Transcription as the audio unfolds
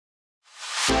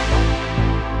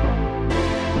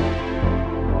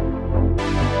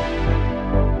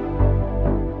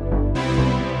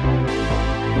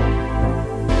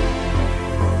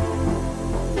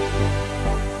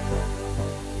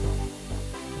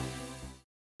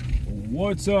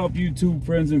What's up, YouTube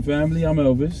friends and family? I'm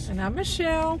Elvis. And I'm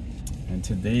Michelle. And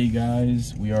today,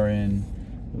 guys, we are in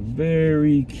a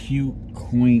very cute,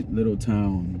 quaint little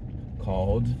town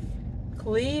called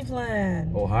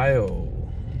Cleveland, Ohio.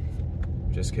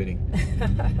 Just kidding.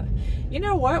 You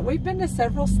know what? We've been to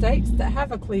several states that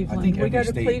have a Cleveland. We go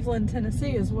to Cleveland,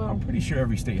 Tennessee as well. I'm pretty sure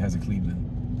every state has a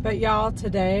Cleveland. But y'all,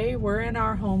 today we're in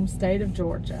our home state of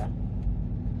Georgia.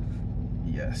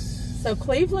 Yes. So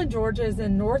Cleveland, Georgia is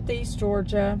in northeast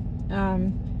Georgia.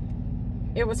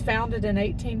 It was founded in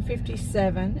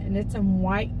 1857 and it's in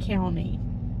White County.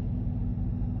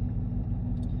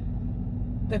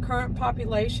 The current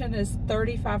population is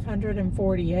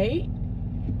 3,548.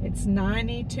 It's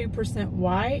 92%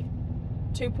 white,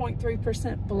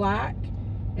 2.3% black,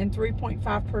 and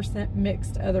 3.5%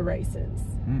 mixed other races.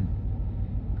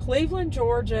 Cleveland,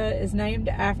 Georgia is named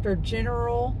after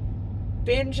General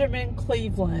Benjamin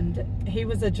Cleveland. He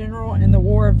was a general in the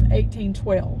War of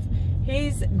 1812.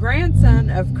 He's grandson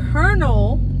of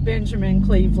Colonel Benjamin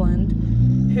Cleveland,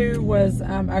 who was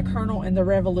a colonel in the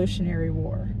Revolutionary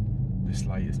War. This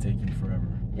light is taking forever.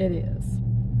 It is.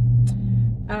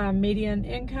 Median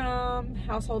income,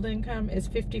 household income is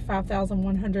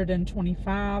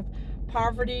 $55,125.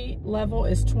 Poverty level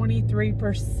is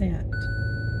 23%.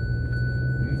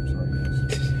 Sorry,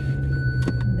 guys.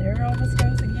 There Elvis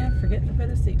goes again, forgetting to put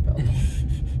a seatbelt on.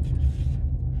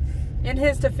 In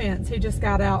his defense, he just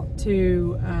got out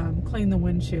to clean the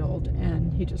windshield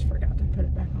and he just forgot to put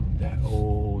it back on. That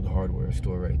old hardware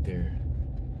store right there.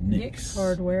 Nick's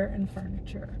Hardware and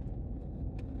Furniture.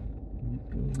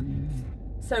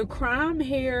 So crime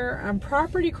here,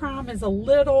 property crime is a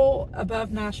little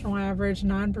above national average,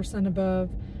 9% above.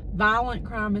 Violent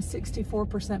crime is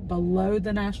 64% below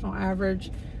the national average,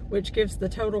 which gives the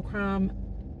total crime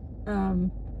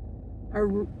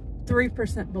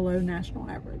 3% below national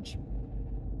average.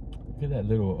 Look at that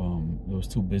little, those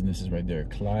two businesses right there.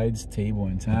 Clyde's Table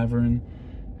and Tavern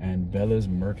and Bella's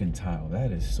Mercantile.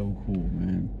 That is so cool,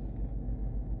 man.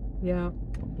 Yeah.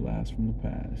 A blast from the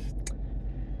past.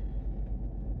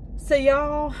 So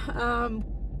y'all,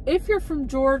 if you're from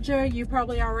Georgia, you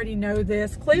probably already know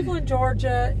this. Cleveland,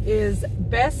 Georgia is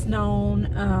best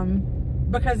known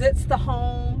because it's the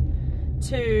home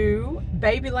to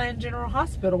Babyland General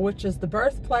Hospital, which is the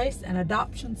birthplace and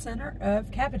adoption center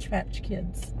of Cabbage Patch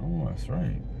Kids. Oh, that's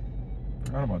right.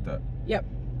 Forgot about that. Yep.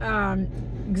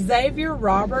 Xavier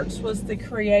Roberts was the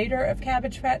creator of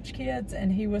Cabbage Patch Kids,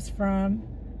 and he was from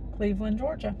Cleveland,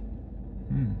 Georgia.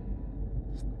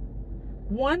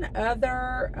 One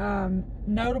other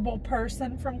notable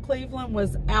person from Cleveland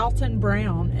was Alton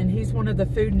Brown, and he's one of the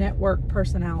Food Network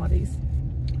personalities.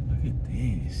 Look at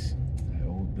this. That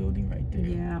old building right there.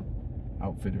 Yeah.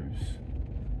 Outfitters.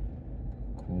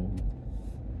 Cool.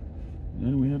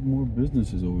 Then we have more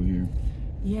businesses over here.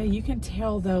 Yeah, you can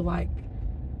tell though, like,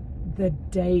 the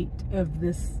date of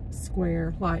this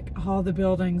square. Like, all the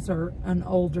buildings are an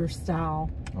older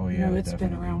style. Oh yeah, you know, it's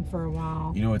definitely been around for a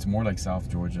while. You know, it's more like South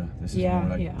Georgia. This is more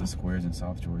like the squares in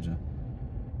South Georgia.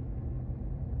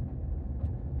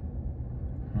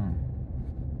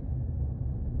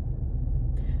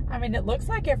 I mean, it looks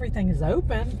like everything is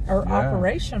open or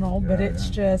operational, but it's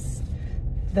just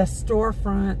the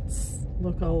storefronts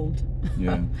look old.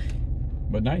 Yeah,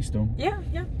 but nice though. Yeah,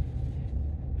 yeah.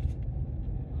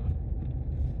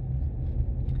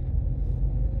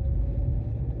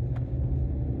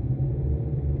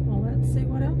 See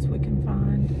what else we can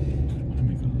find. I'm gonna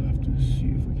make a left and see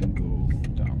if we can go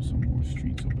down some more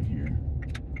streets over here.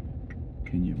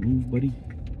 Can you move, buddy?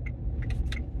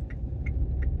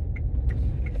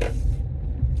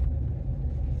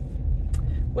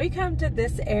 We come to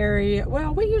this area,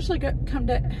 well, we usually come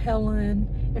to Helen,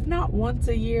 if not once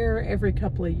a year, every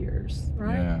couple of years,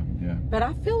 right? Yeah, yeah. But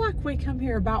I feel like we come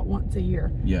here about once a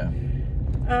year. Yeah.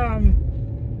 Or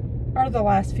the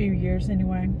last few years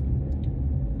anyway.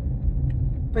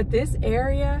 But this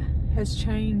area has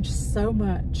changed so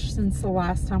much since the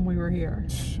last time we were here.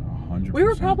 100%. We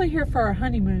were probably here for our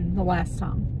honeymoon the last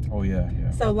time. Oh yeah,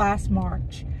 yeah. So last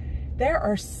March. There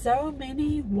are so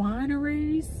many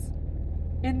wineries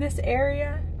in this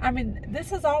area. I mean,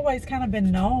 this has always kind of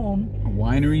been known.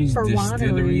 Wineries,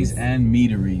 distilleries, and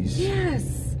meaderies.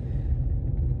 Yes.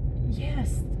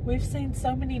 Yes. We've seen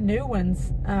so many new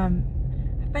ones. I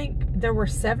think there were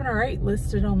 7 or 8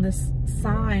 listed on this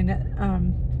sign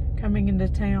coming into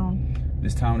town.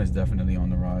 This town is definitely on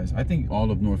the rise. I think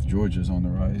all of North Georgia is on the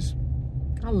rise.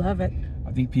 I love it.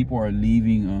 I think people are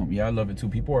leaving. Yeah, I love it too.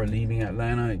 People are leaving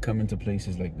Atlanta and coming to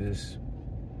places like this.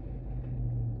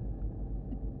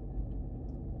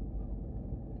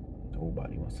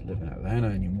 Nobody wants to live in Atlanta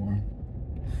anymore.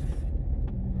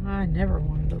 I never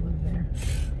wanted to live there.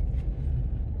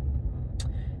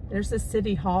 There's the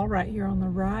city hall right here on the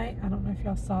right. I don't know if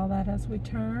y'all saw that as we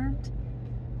turned.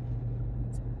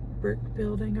 It's a brick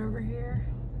building over here.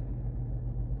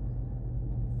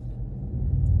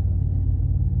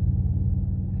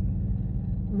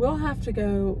 We'll have to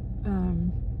go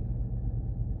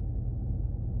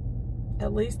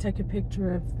at least take a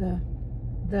picture of the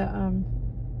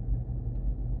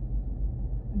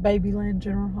Babyland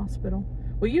General Hospital.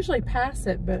 We usually pass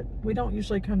it, but we don't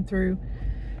usually come through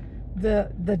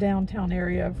the downtown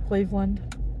area of Cleveland.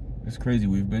 It's crazy.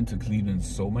 We've been to Cleveland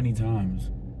so many times,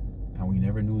 and we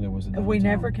never knew there was a downtown. We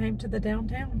never came to the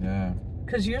downtown. Yeah.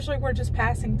 Because usually we're just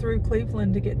passing through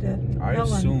Cleveland to get to I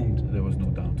Helen. assumed there was no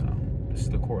downtown. This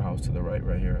is the courthouse to the right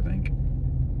here, I think.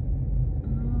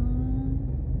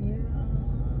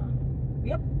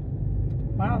 Yeah. Yep.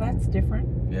 Wow, that's different.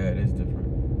 Yeah, it is different.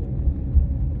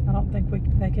 I don't think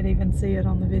they could even see it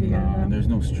on the video. No, and there's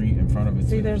no street in front of it.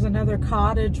 See, there's another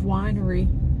cottage winery.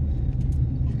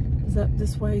 Is up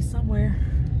this way somewhere.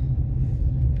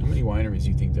 How many wineries do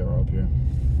you think there are up here?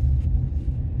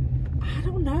 I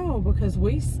don't know, because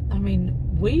we've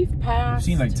passed. I've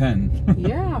seen like 10.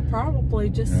 Yeah, probably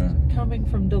just coming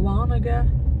from Dahlonega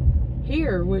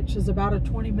here, which is about a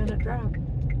 20-minute drive.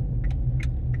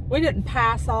 We didn't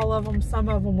pass all of them. Some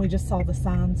of them we just saw the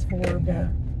signs for, but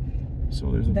so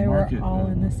there's a they market. were all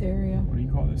in this area. What do you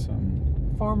call this?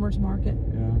 Farmer's market.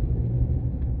 Yeah.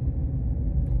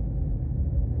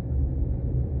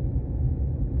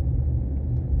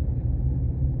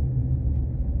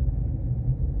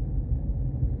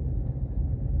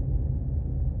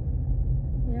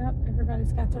 Yep,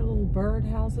 everybody's got their little bird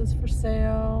houses for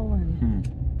sale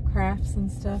and crafts and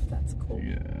stuff. That's cool.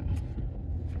 Yeah.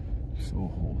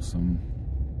 So wholesome.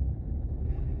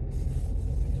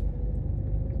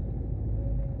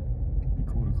 Be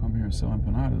cool to come here and sell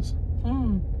empanadas.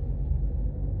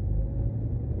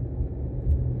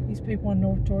 These people in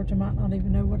North Georgia might not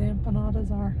even know what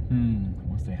empanadas are.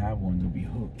 Once they have one, they'll be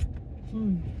hooked.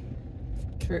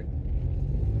 True.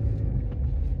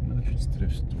 Another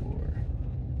thrift store.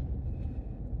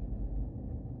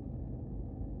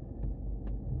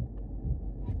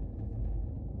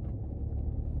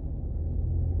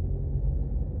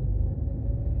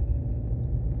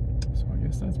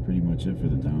 That's pretty much it for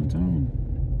the downtown.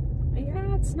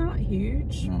 Yeah, it's not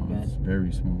huge. No, but it's very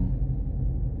small.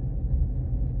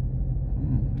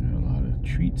 Got a lot of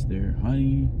treats there.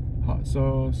 Honey, hot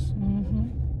sauce.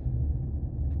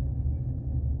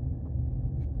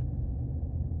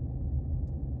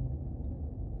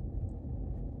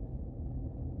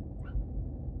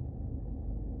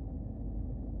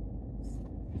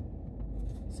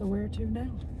 So where to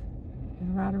now?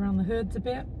 Gonna ride around the hoods a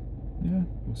bit? Yeah,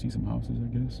 we'll see some houses, I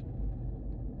guess.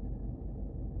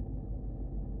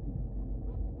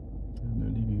 And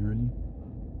they're leaving early.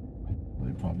 Well,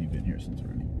 they've probably been here since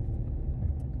early.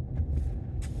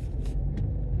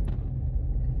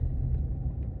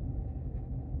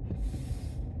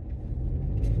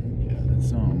 Yeah,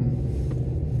 let's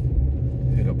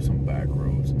hit up some back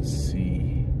roads and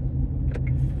see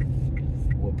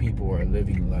what people are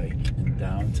living like in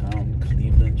downtown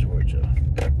Cleveland, Georgia.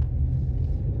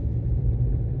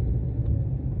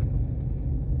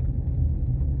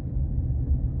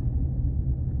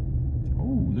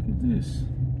 Look at this.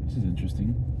 This is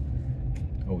interesting.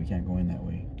 Oh, we can't go in that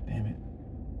way. Damn it.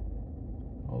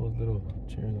 All those little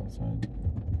chairs outside.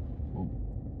 Oh,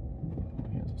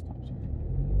 he has a stop sign.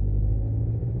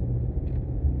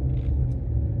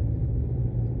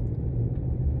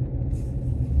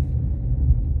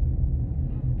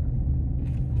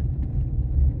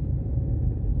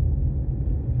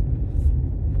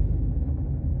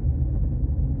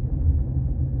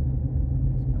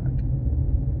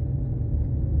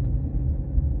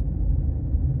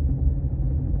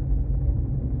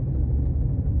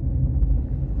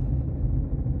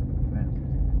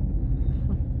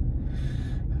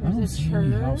 There's a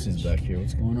church. Houses back here.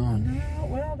 What's going on? No,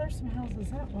 well, there's some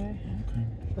houses that way. Okay.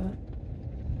 But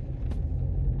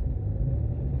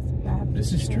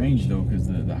this is strange though, because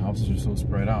the houses are so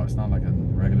spread out. It's not like a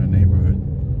regular neighborhood.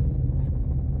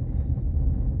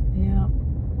 Yeah.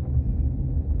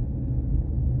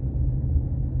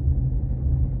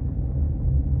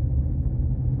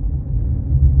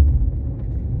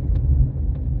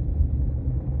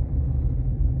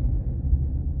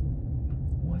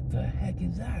 What the heck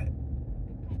is that?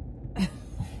 Oh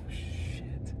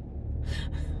shit.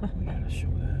 We gotta show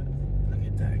that. Look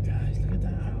at that, guys. Look at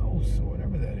that house or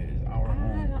whatever that is. Our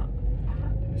home.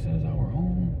 It says our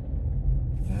home.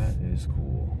 That is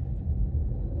cool.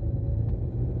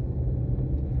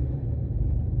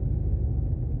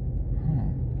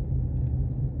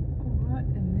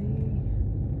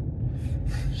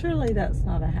 Surely that's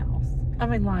not a house. I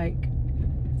mean, like,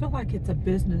 I feel like it's a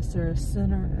business or a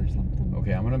center or something.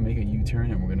 Okay, I'm gonna make a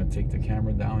U-turn and we're gonna take the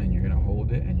camera down and you're gonna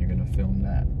hold it and you're gonna film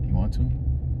that. You want to?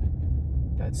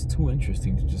 That's too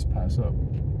interesting to just pass up.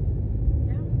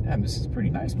 Yeah. Damn, this is pretty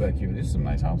nice back here. This is some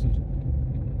nice houses.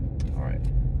 All right.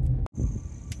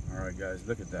 All right, guys,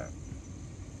 look at that.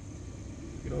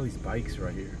 Look at all these bikes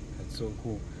right here. That's so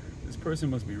cool. This person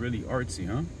must be really artsy,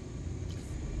 huh?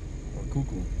 Or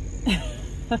cuckoo.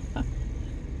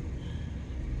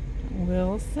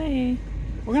 We'll see.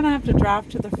 We're gonna have to drive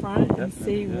to the front and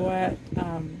see what,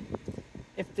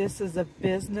 if this is a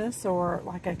business or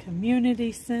like a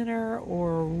community center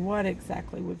or what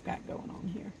exactly we've got going on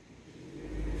here.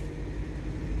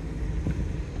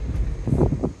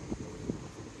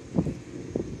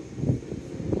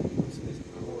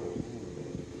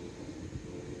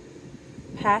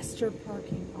 Pasture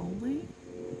parking only?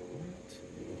 What?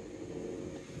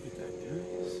 Look at that,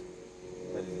 guys.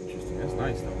 That is interesting. That's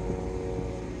nice, though.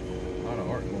 A lot of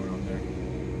art going on there.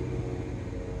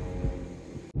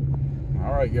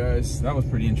 All right, guys. That was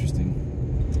pretty interesting.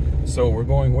 So we're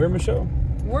going where, Michelle?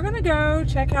 We're going to go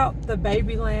check out the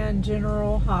Babyland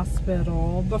General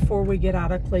Hospital before we get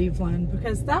out of Cleveland,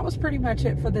 because that was pretty much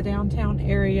it for the downtown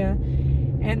area.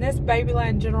 And this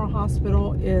Babyland General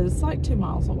Hospital is like 2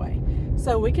 miles away.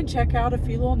 So we can check out a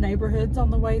few little neighborhoods on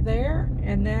the way there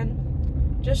and then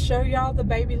just show y'all the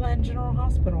Babyland General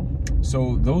Hospital.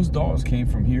 So those dolls came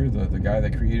from here, the guy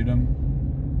that created them?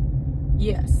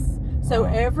 Yes. So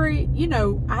every, you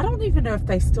know, I don't even know if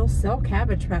they still sell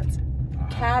Cabbage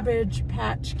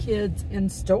Patch Kids in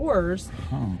stores.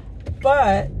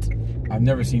 But I've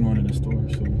never seen one in the store.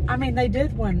 So I mean, they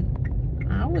did when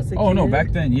I was a kid. Oh no,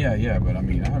 back then, yeah. But I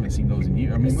mean, I haven't seen those in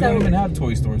years. I mean, we don't even have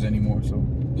toy stores anymore. So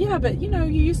yeah, but you know,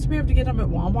 you used to be able to get them at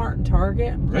Walmart and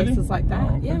Target and places like that.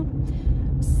 Oh, okay. Yeah.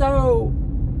 So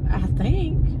I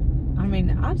think, I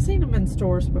mean, I've seen them in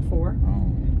stores before,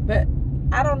 but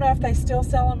I don't know if they still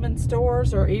sell them in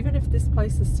stores or even if this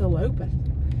place is still open.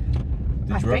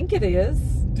 I think it is.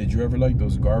 Did you ever like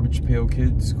those Garbage Pail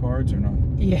Kids cards or no?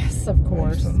 Yes, of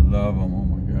course. I used to love them. Oh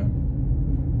my god.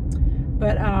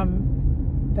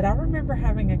 But I remember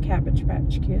having a Cabbage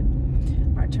Patch Kid.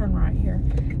 All right, turn right here.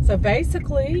 So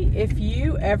basically, if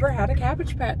you ever had a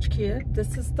Cabbage Patch Kid,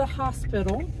 this is the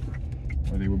hospital.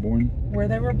 Where they were born? Where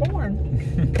they were born.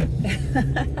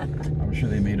 I'm sure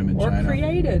they made them in China. Or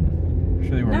created. I'm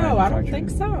sure they were No, I don't think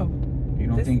so. You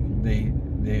don't think they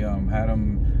had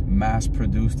them mass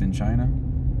produced in China?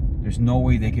 There's no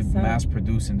way they could mass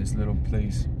produce in this little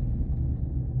place.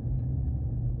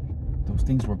 Those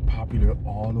things were popular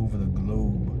all over the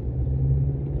globe.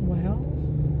 Well,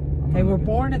 they were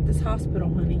born at this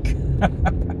hospital, honey. I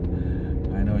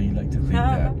know you like to think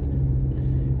that.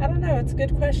 I don't know. It's a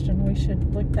good question. We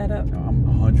should look that up. No, I'm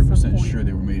 100% sure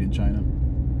they were made in China.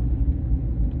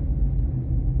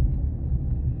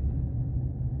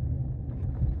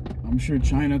 I'm sure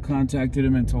China contacted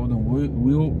him and told him,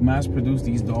 we'll mass produce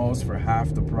these dolls for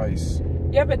half the price.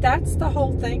 Yeah, but that's the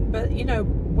whole thing. But, you know,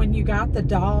 when you got the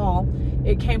doll,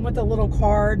 it came with a little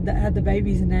card that had the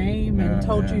baby's name and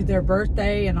told you their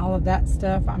birthday and all of that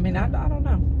stuff. I mean, I don't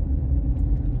know.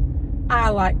 I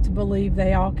like to believe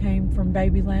they all came from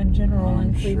Babyland General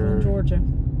in Cleveland, Georgia.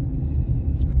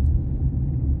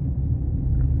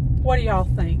 What do y'all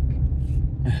think?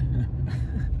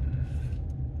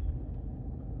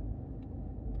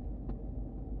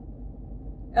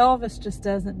 Elvis just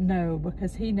doesn't know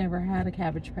because he never had a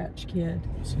Cabbage Patch Kid.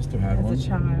 My sister had one as a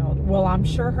child. Well, I'm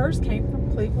sure hers came from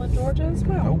Cleveland, Georgia as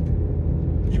well.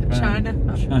 Nope. China.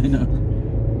 China.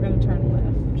 We're going to turn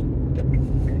left.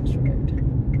 Next road.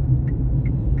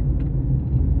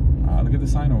 Look at the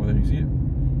sign over there. You see it?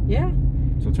 Yeah.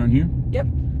 So turn here? Yep.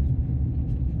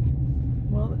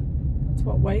 Well, that's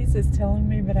what Waze is telling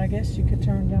me, but I guess you could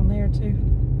turn down there too.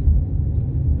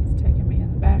 It's taking me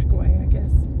in the back way, I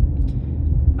guess.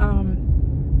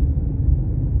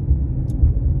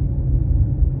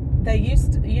 They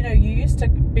used to, you know, you used to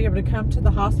be able to come to the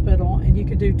hospital and you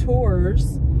could do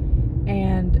tours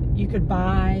and you could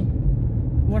buy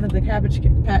one of the Cabbage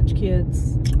Patch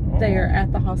Kids there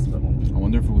at the hospital. I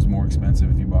wonder if it was more expensive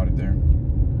if you bought it there.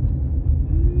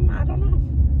 I don't know.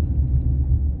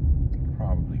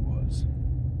 Probably was.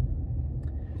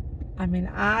 I mean,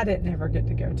 I didn't ever get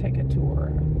to go take a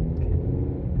tour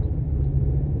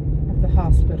of the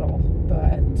hospital,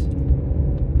 but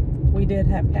we did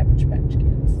have Cabbage Patch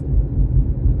Kids.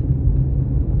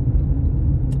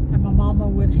 And my mama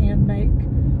would hand make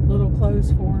little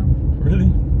clothes for them.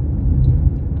 Really?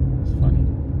 It's funny.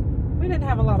 We didn't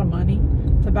have a lot of money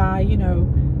to buy, you know,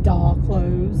 doll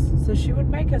clothes. So she would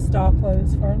make us doll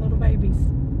clothes for our little babies.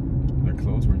 Their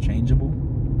clothes were changeable?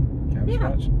 Cabbage Yeah.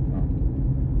 Patch?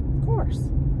 Oh. Of course.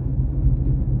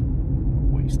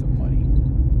 Waste of money.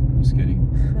 Just kidding.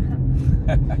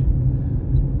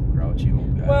 Grouchy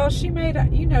old guy. Well, she made,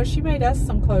 you know, she made us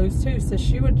some clothes too, so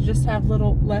she would just have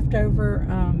little leftover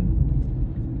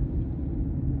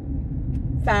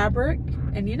fabric,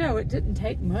 and you know, it didn't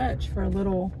take much for a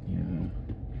little, Yeah.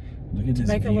 Look at to this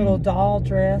make view. a little doll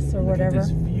dress or Look whatever. at this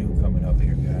view coming up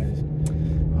here, guys.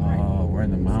 Oh, we're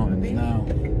in the mountains now.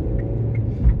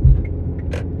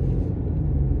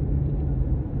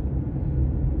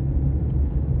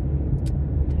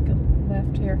 Take a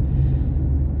left here.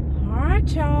 All right,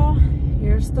 y'all.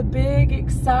 Here's the big,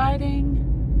 exciting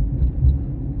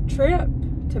trip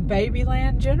to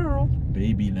Babyland General.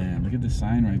 Babyland. Look at the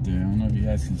sign right there. I don't know if you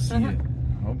guys can see it.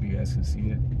 I hope you guys can see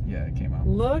it. Yeah, it came out.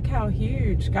 Look how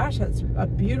huge. Gosh, that's a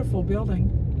beautiful building.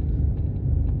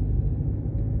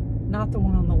 Not the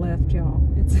one on the left, y'all.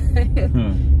 It's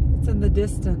it's in the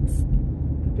distance.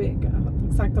 The big,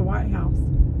 looks like the White House.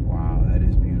 Wow, that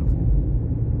is beautiful.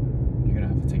 You're gonna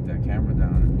have to take that camera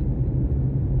down.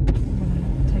 I'm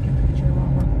gonna take a picture while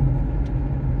we're.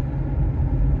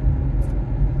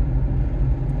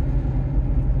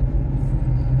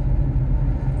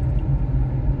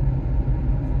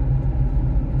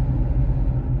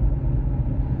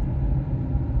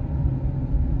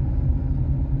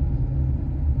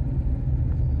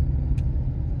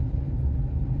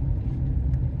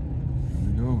 Here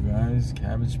we go, guys.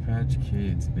 Cabbage Patch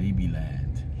Kids,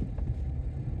 Babyland.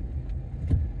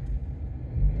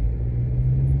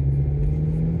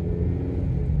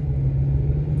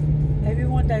 Maybe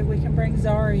one day we can bring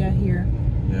Zaria here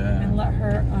Yeah. and let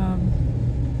her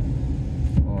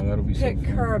Oh, that'll be pick so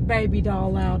fun. her a baby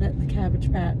doll out at the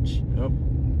Cabbage Patch Yep.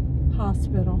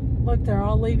 Hospital. Look, they're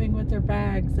all leaving with their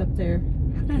bags up there.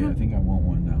 Yeah, I think I want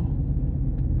one now.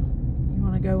 You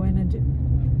want to go in and do?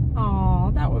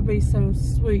 Oh, that would be so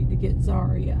sweet to get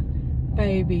Zaria,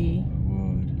 baby. I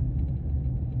would.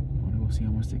 I want to go see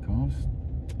how much they cost.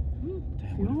 If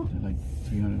Damn, you what want. if they're like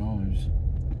 $300?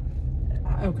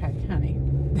 Okay, honey.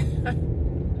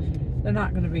 They're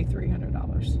not going to be $300.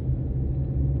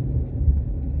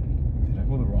 Did I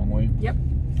go the wrong way? Yep.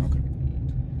 Okay.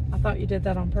 I thought you did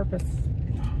that on purpose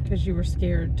because you were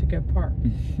scared to go park.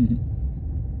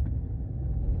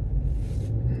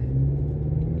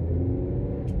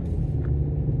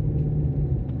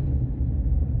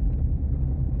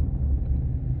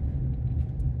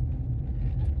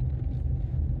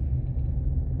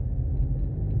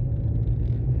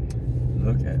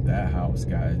 Look at that house,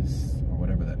 guys. Or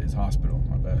whatever that is. Hospital.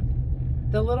 My bad.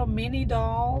 The little mini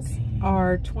dolls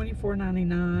are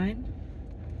 $24.99.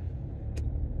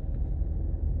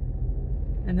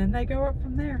 And then they go up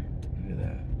from there. Look at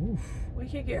that. Oof. We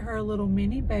could get her a little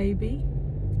mini baby.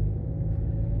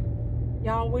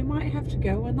 Y'all, we might have to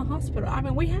go in the hospital. I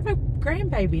mean, we have a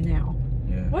grandbaby now.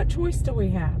 Yeah. What choice do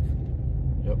we have?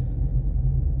 Yep.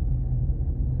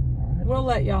 All right. We'll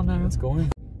let y'all know. Let's go in.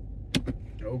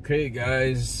 Okay,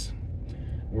 guys.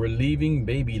 We're leaving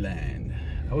Babyland.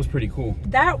 That was pretty cool.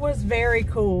 That was very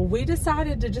cool. We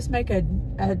decided to just make a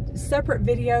separate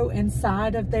video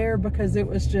inside of there because it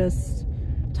was just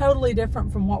totally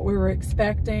different from what we were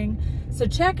expecting. So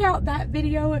check out that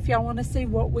video if y'all want to see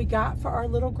what we got for our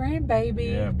little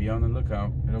grandbaby. Yeah, be on the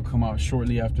lookout. It'll come out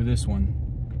shortly after this one.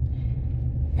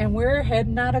 And we're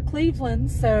heading out of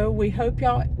Cleveland, so we hope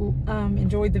y'all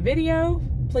enjoyed the video.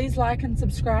 Please like and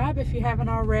subscribe if you haven't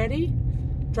already.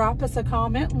 Drop us a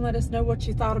comment and let us know what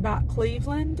you thought about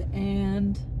Cleveland.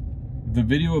 And the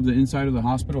video of the inside of the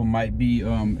hospital might be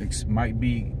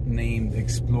named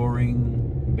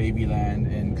 "Exploring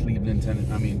Babyland in Cleveland,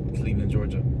 Cleveland,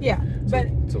 Georgia." yeah, but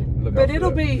look out for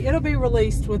it'll that. be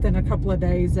released within a couple of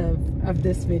days of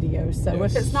this video. So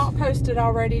Yes. if it's not posted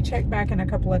already, check back in a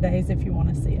couple of days if you want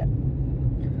to see it.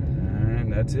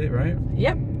 And that's it, right?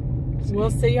 Yep.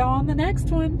 We'll see y'all on the next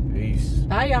one. Peace.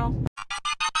 Bye, y'all.